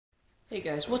Hey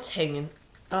guys, what's hanging?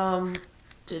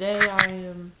 Today I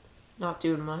am not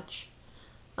doing much.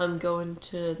 I'm going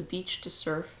to the beach to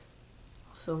surf.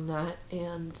 I'll film that,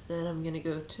 and then I'm gonna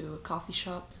go to a coffee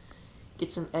shop,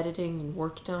 get some editing and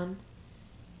work done,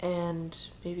 and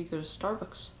maybe go to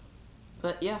Starbucks.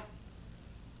 But yeah,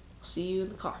 I'll see you in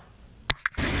the car.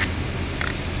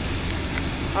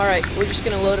 Alright, we're just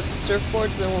gonna load up the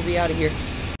surfboards, then we'll be out of here.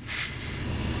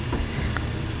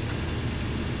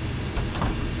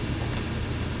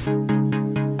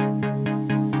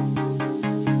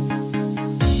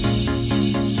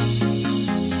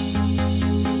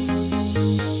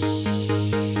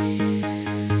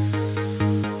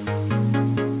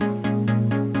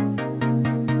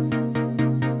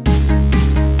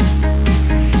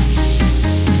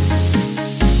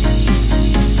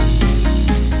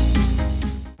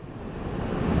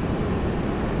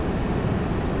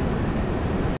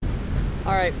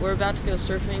 Alright, we're about to go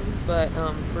surfing, but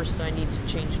first I need to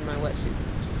change in my wetsuit.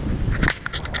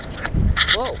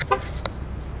 Whoa!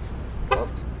 Oh,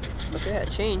 okay, I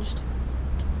changed.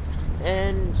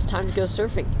 And it's time to go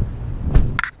surfing.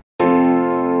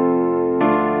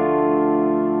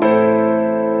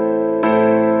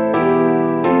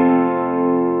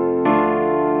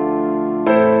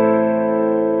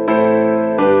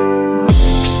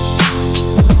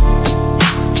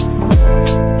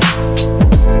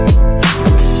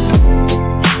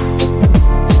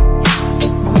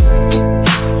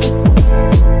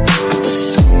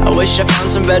 I wish I found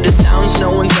some better sounds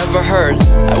no one's ever heard.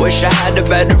 I wish I had a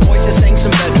better voice that sang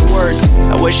some better words.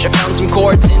 I wish I found some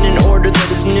chords in an order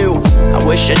that is new. I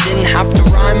wish I didn't have to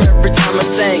rhyme every time I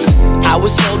sang. I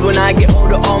was told when I get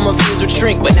older all my fears would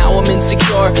shrink, but now I'm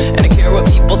insecure and I care what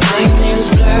people think. My name's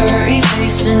Blurry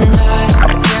Face and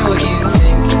I care what you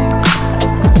think.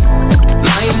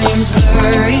 My name's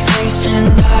Blurry Face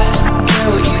and I care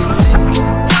what you think.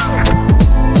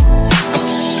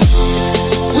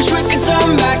 Wish we could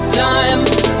turn back time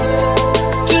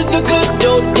to the good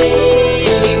old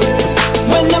days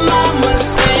when the mama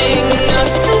sang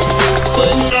us to sleep,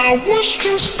 but now it's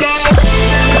just that.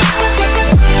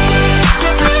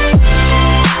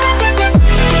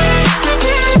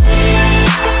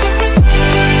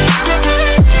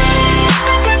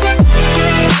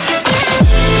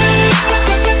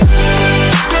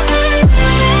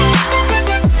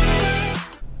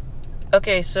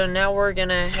 Okay, so now we're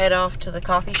gonna head off to the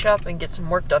coffee shop and get some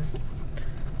work done.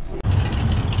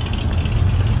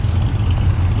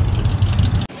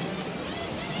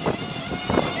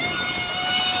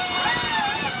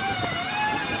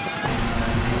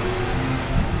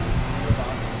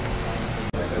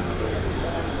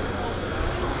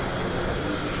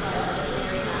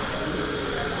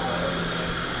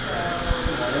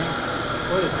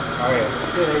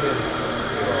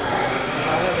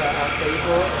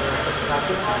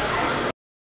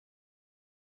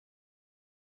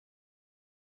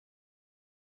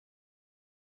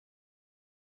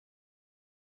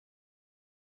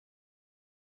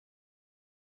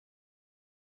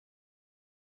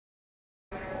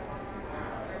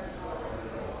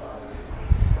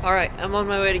 Alright, I'm on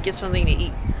my way to get something to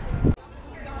eat.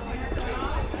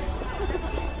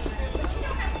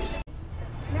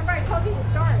 Remember I told you the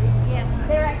story? Yes.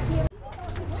 They're at Q.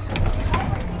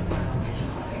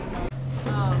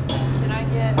 Can I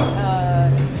get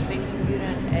a bacon gouda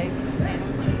and egg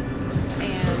sandwich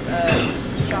and a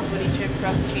chocolatey chip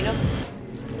frappuccino?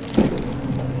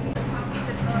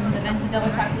 The Venti double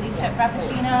chocolate chip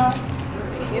frappuccino.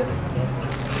 Thank you.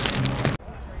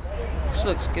 This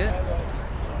looks good.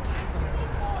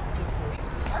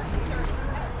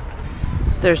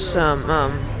 There's some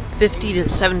 50 to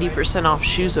 70% off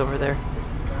shoes over there,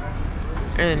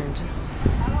 and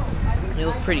they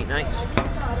look pretty nice.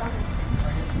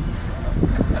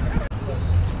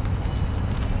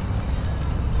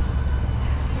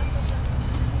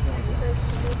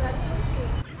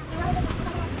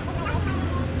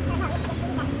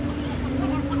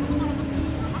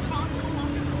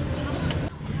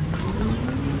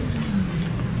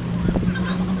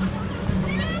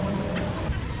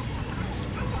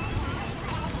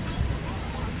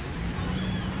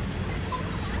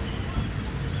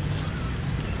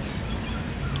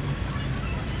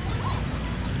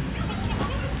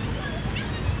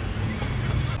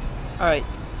 Alright,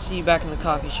 see you back in the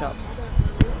coffee shop.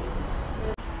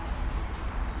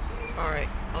 Alright,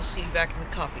 I'll see you back in the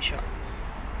coffee shop.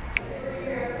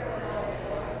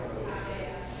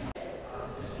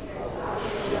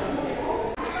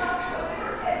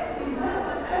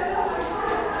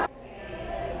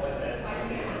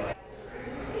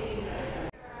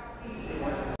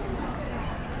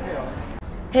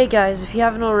 Hey guys, if you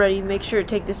haven't already, make sure to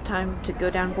take this time to go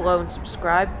down below and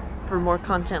subscribe for more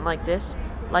content like this.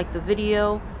 Like the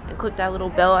video, and click that little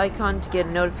bell icon to get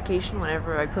a notification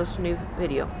whenever I post a new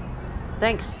video.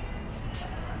 Thanks.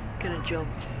 Gonna jump.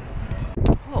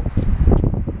 Oh.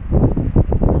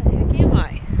 Where the heck am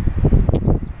I?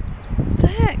 What the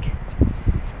heck?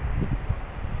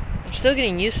 I'm still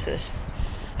getting used to this.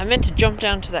 I meant to jump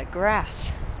down to that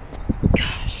grass.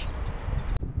 Gosh.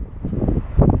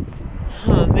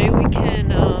 Maybe we can,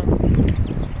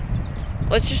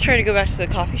 let's just try to go back to the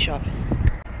coffee shop.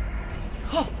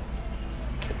 Oh.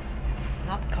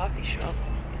 Not the coffee shop.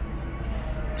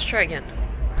 Let's try again.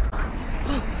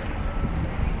 Oh.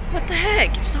 What the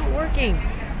heck? It's not working.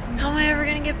 How am I ever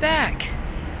gonna get back?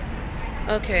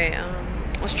 Okay,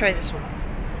 let's try this one.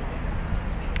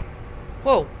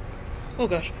 Whoa. Oh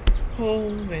gosh. Oh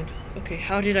man. Okay,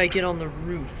 how did I get on the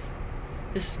roof?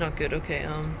 This is not good. Okay,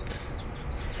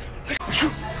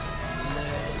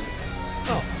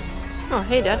 Oh. Oh,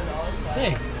 hey Dad.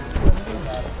 Hey.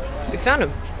 We found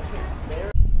him.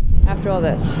 After all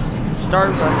this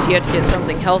Starbucks, you have to get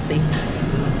something healthy.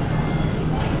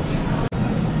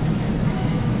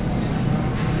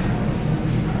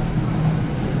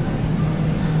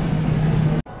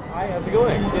 Hi, how's it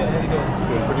going? Good, how you doing?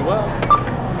 Doing pretty well. Can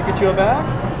I get you a bag?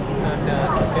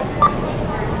 Okay.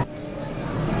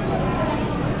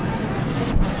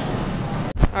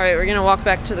 Alright, we're gonna walk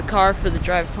back to the car for the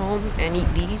drive home and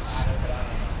eat these.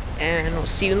 And we'll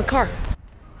see you in the car.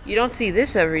 You don't see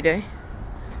this every day.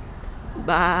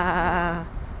 Bye.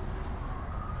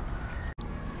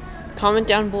 Comment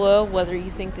down below whether you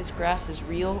think this grass is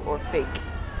real or fake.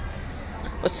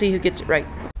 Let's see who gets it right.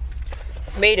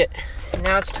 Made it.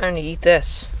 Now it's time to eat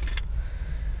this.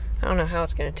 I don't know how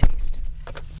it's gonna taste.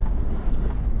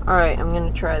 Alright, I'm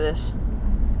gonna try this.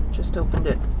 Just opened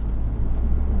it.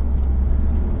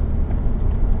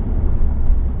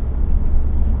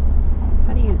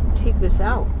 How do you take this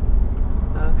out?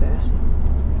 Okay, I see.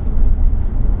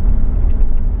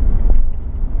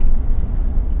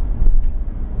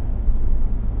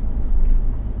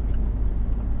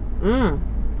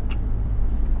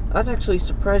 That's actually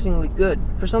surprisingly good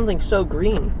for something so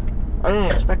green. I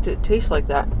didn't expect it to taste like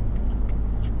that.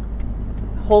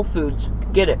 Whole Foods,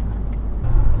 get it.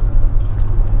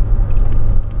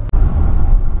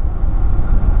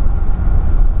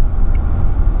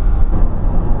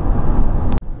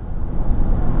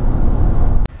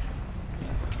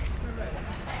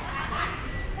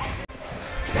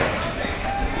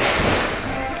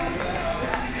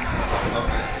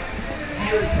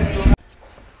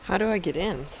 How do I get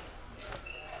in?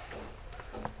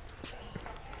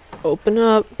 Open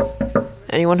up.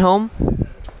 Anyone home?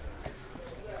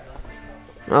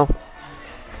 Oh.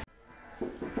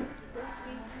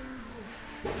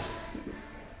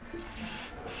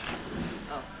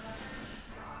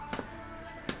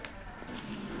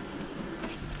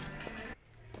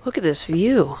 Look at this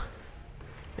view.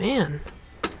 Man.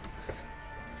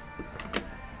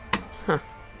 Huh.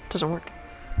 Doesn't work.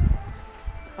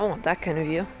 I want that kind of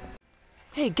view.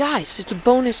 Hey guys, it's a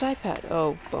bonus iPad.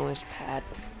 Oh, bonus pad.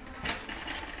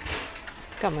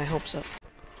 Got my hopes up.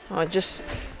 Oh, just...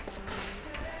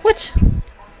 What?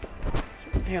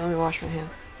 Here, let me wash my hand.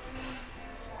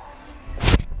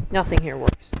 Nothing here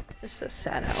works. This is a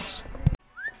sad house.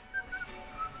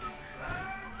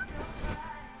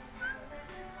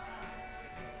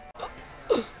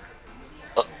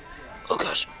 Oh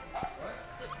gosh.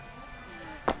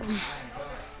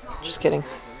 Just kidding.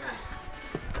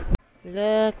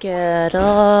 Look at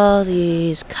all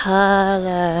these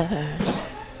colors.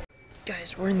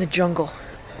 Guys, we're in the jungle.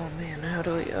 Oh man, how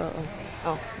do we...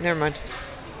 Oh, never mind.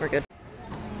 We're good.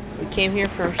 We came here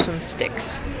for some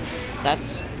sticks.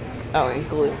 That's... Oh, and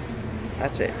glue.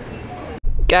 That's it.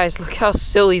 Guys, look how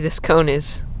silly this cone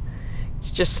is.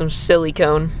 It's just some silly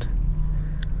cone.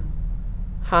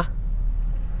 Huh?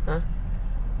 Huh?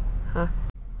 Huh?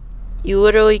 You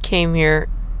literally came here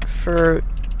for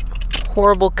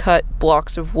horrible cut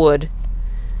blocks of wood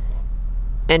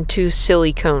and 2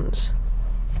 silly cones.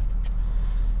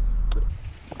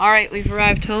 Alright, we've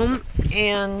arrived home,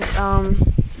 and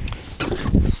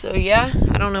so yeah,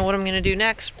 I don't know what I'm gonna do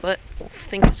next, but we'll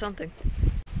think of something.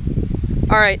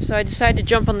 Alright, so I decided to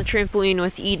jump on the trampoline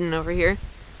with Eden over here.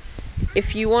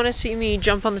 If you want to see me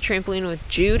jump on the trampoline with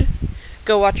Jude,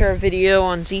 go watch our video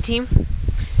on Z-Team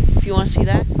if you want to see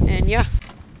that, and yeah.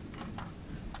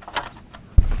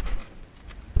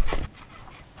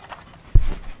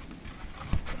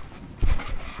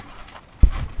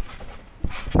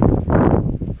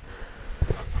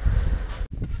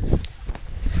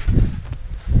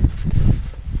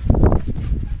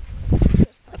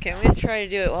 Okay, I'm gonna try try to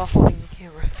do it while holding the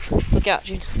camera. Look out,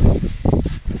 Gene.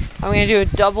 I'm gonna do a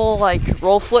double, like,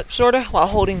 roll flip, sorta, while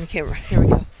holding the camera. Here we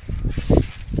go.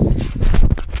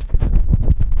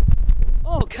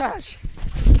 Oh, gosh.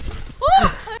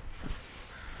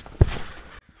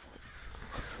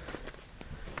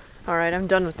 Alright, I'm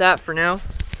done with that for now.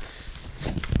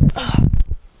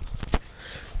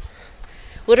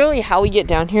 Literally how we get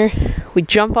down here, we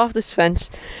jump off this fence,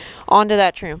 onto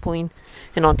that trampoline,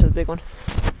 and onto the big one.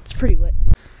 It's pretty lit.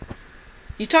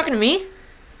 You talking to me?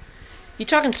 You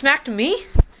talking smack to me?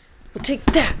 Well, take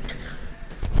that.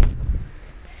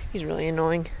 He's really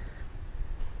annoying.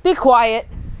 Be quiet.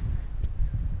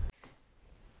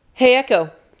 Hey,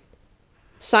 Echo.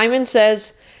 Simon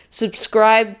says,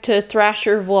 subscribe to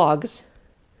Thrasher Vlogs.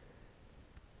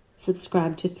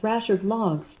 Subscribe to Thrasher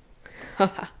Vlogs.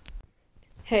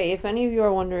 Hey, if any of you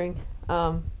are wondering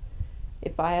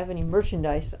if I have any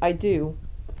merchandise, I do,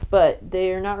 but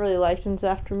they are not really licensed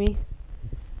after me.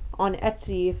 On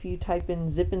Etsy, if you type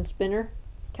in Zip and Spinner,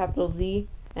 capital Z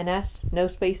and S, no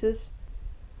spaces,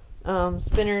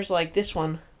 spinners like this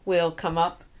one will come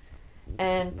up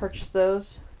and purchase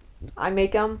those. I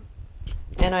make them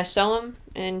and I sell them,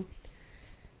 and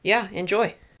yeah,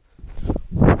 enjoy.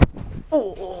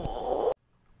 Oh.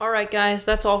 Alright guys,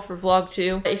 that's all for vlog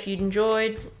 2. If you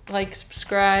enjoyed, like,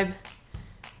 subscribe,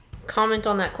 comment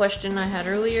on that question I had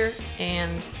earlier,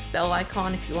 and bell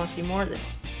icon if you want to see more of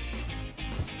this.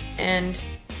 And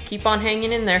keep on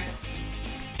hanging in there.